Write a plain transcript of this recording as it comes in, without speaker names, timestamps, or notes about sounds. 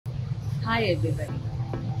Hi everybody,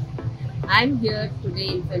 I'm here today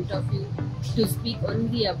in front of you to speak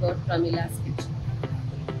only about Prameelas Kitchen.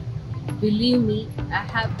 Believe me, I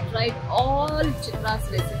have tried all Chitra's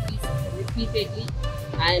recipes repeatedly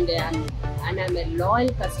and I'm a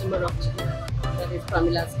loyal customer of Chitra, that is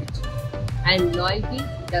Prameelas Kitchen. And loyalty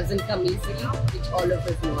doesn't come easily, which all of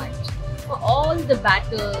us know it. For all the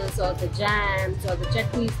batters or the jams or the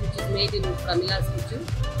chutneys which is made in Prameelas Kitchen,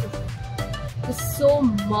 it's so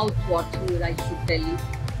mouth-watering, I should tell you.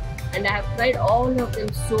 And I have tried all of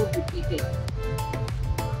them so repeatedly.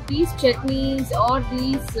 These chutneys or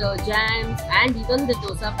these jams and even the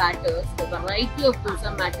dosa batters, the variety of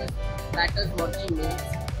dosa batters what she makes,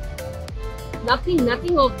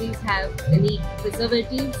 nothing of these have any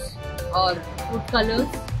preservatives or food colors,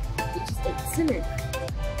 which is excellent.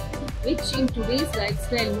 Which in today's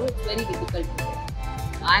lifestyle, no, it's very difficult to get.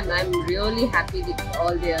 I'm really happy with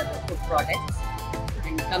all their food products,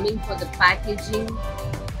 and coming for the packaging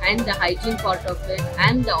and the hygiene part of it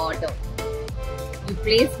and the order. You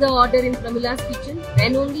place the order in Prameelas Kitchen,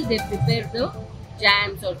 then only they prepare the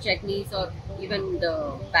jams or chutneys or even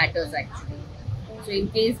the batters actually. So in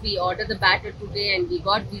case we order the batter today and we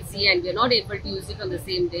got busy and we're not able to use it on the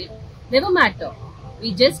same day, never matter.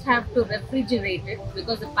 We just have to refrigerate it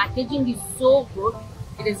because the packaging is so good.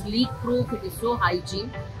 It is leak proof, it is so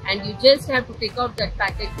hygiene, and you just have to take out that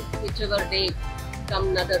packet whichever day, come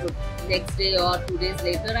another next day or 2 days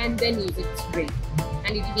later, and then use it straight.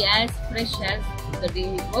 And it will be as fresh as the day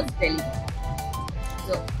it was delivered.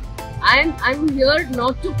 So I'm here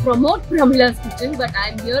not to promote Prameela's Kitchen, but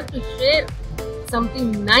I'm here to share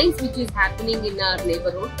something nice which is happening in our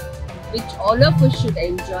neighborhood, which all of us should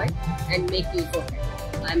enjoy and make use of it.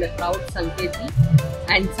 I'm a proud Sankethi,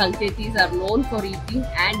 and Sanketis are known for eating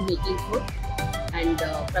and making food, and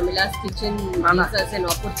Prameela's Kitchen gives us an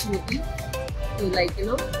opportunity to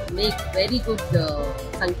make very good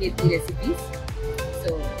Sankethi recipes.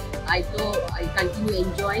 So I continue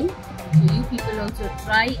enjoying. So you people also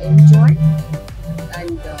try, enjoy,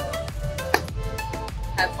 and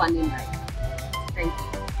have fun in life.